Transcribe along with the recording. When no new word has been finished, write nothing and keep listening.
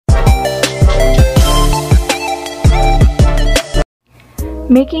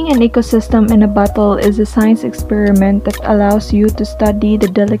Making an ecosystem in a bottle is a science experiment that allows you to study the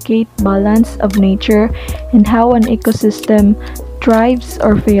delicate balance of nature and how an ecosystem thrives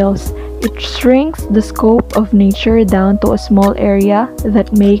or fails. It shrinks the scope of nature down to a small area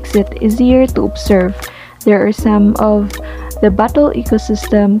that makes it easier to observe. There are some of the bottle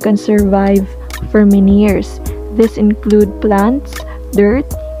ecosystem can survive for many years. These include plants, dirt,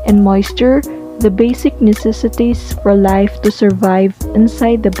 and moisture, the basic necessities for life to survive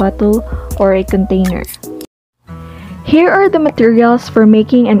inside the bottle or a container. Here are the materials for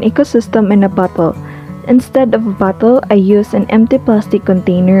making an ecosystem in a bottle. Instead of a bottle, I use an empty plastic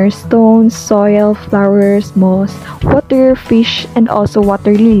container, stones, soil, flowers, moss, water, fish, and also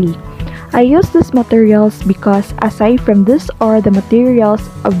water lily. I use these materials because aside from this are the materials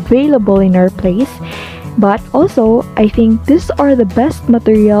available in our place, but also I think these are the best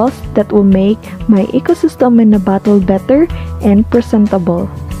materials that will make my ecosystem in a bottle better and presentable.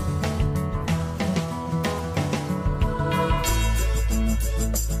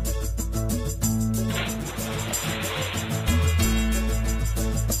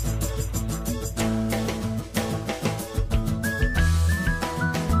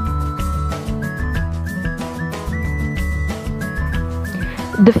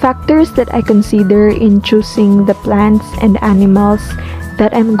 The factors that I consider in choosing the plants and animals that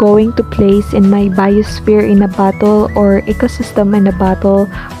I'm going to place in my biosphere in a bottle or ecosystem in a bottle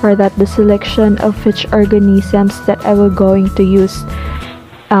are that the selection of which organisms that I will going to use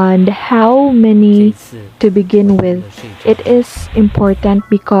and how many to begin with. It is important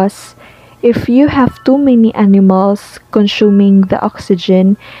because if you have too many animals consuming the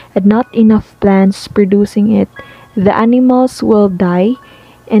oxygen and not enough plants producing it, the animals will die.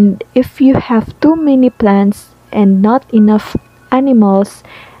 And if you have too many plants and not enough animals,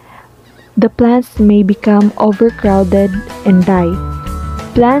 the plants may become overcrowded and die.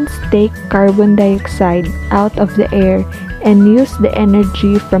 Plants take carbon dioxide out of the air and use the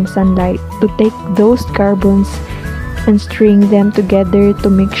energy from sunlight to take those carbons and string them together to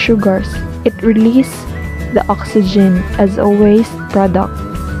make sugars. It releases the oxygen as a waste product.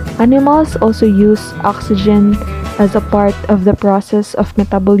 Animals also use oxygen as a part of the process of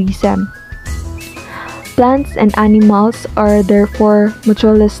metabolism. Plants and animals are therefore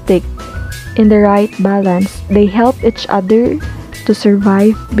mutualistic. In the right balance, they help each other to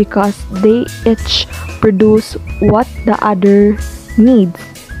survive because they each produce what the other needs,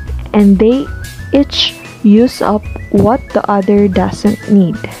 and they each use up what the other doesn't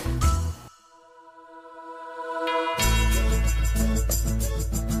need.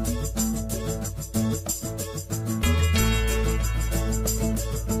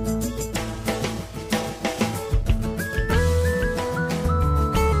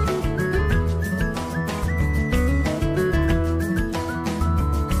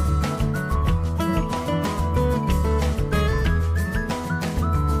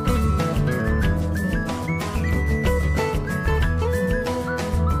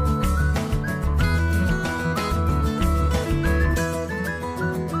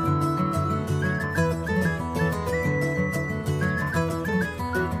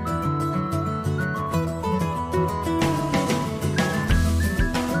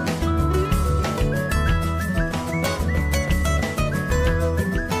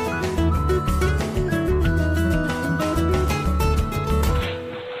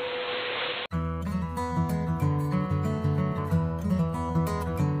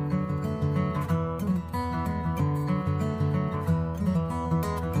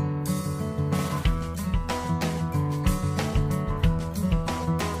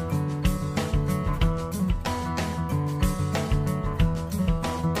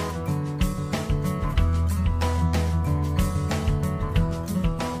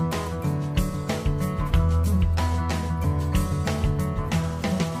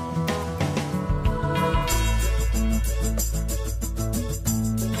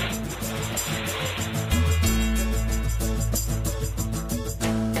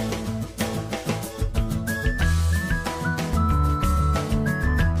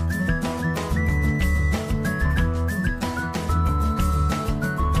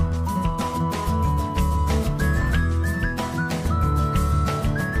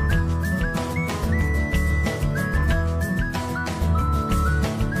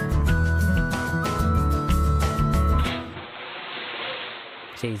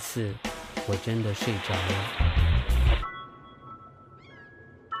这一次我真的睡着了。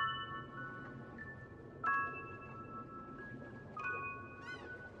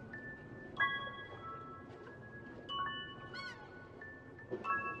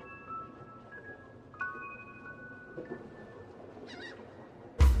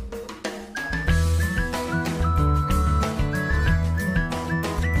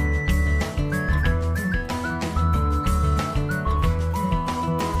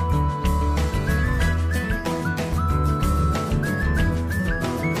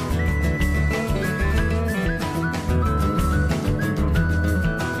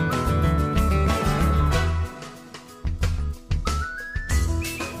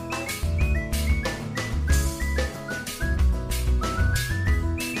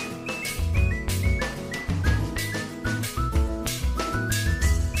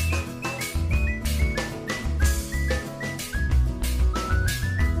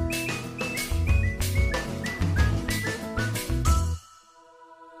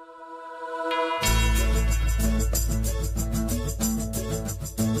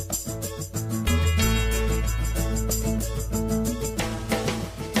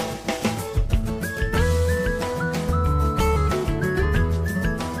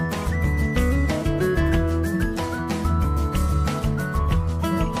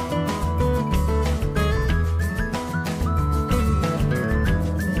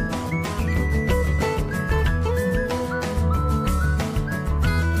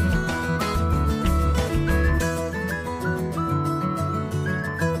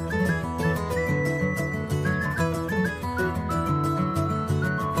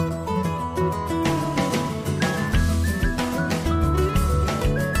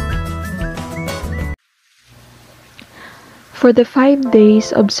For the 5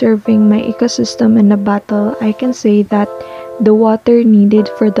 days observing my ecosystem in a bottle, I can say that the water needed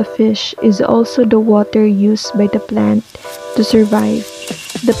for the fish is also the water used by the plant to survive.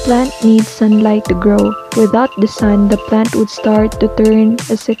 The plant needs sunlight to grow. Without the sun, the plant would start to turn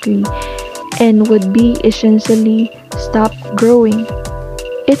sickly and would be essentially stop growing.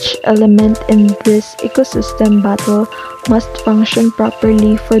 Each element in this ecosystem battle must function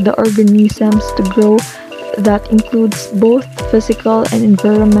properly for the organisms to grow. That includes both physical and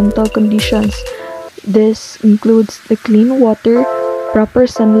environmental conditions. This includes the clean water, proper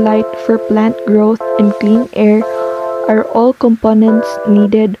sunlight for plant growth, and clean air are all components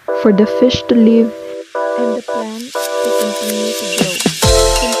needed for the fish to live and the plant to continue to grow.